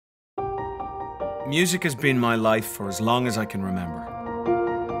Music has been my life for as long as I can remember.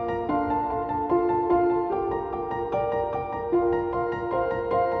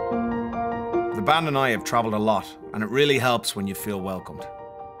 The band and I have traveled a lot, and it really helps when you feel welcomed.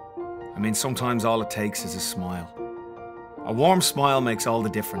 I mean, sometimes all it takes is a smile. A warm smile makes all the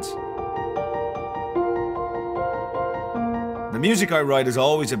difference. The music I write is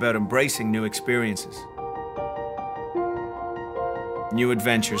always about embracing new experiences, new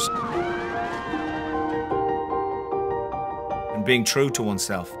adventures, and being true to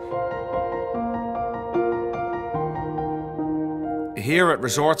oneself. Here at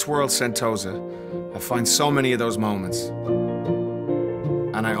Resorts World Sentosa, I find so many of those moments.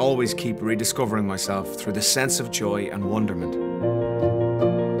 And I always keep rediscovering myself through the sense of joy and wonderment.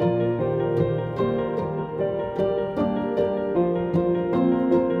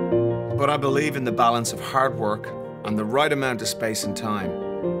 But I believe in the balance of hard work and the right amount of space and time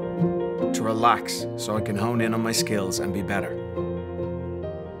to relax so I can hone in on my skills and be better.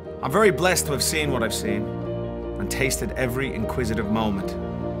 I'm very blessed to have seen what I've seen and tasted every inquisitive moment.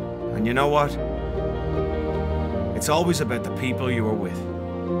 And you know what? It's always about the people you are with.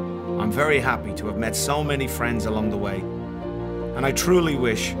 I'm very happy to have met so many friends along the way, and I truly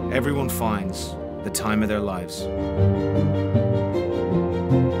wish everyone finds the time of their lives.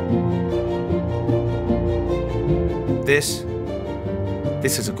 This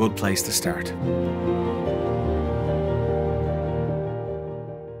is a good place to start.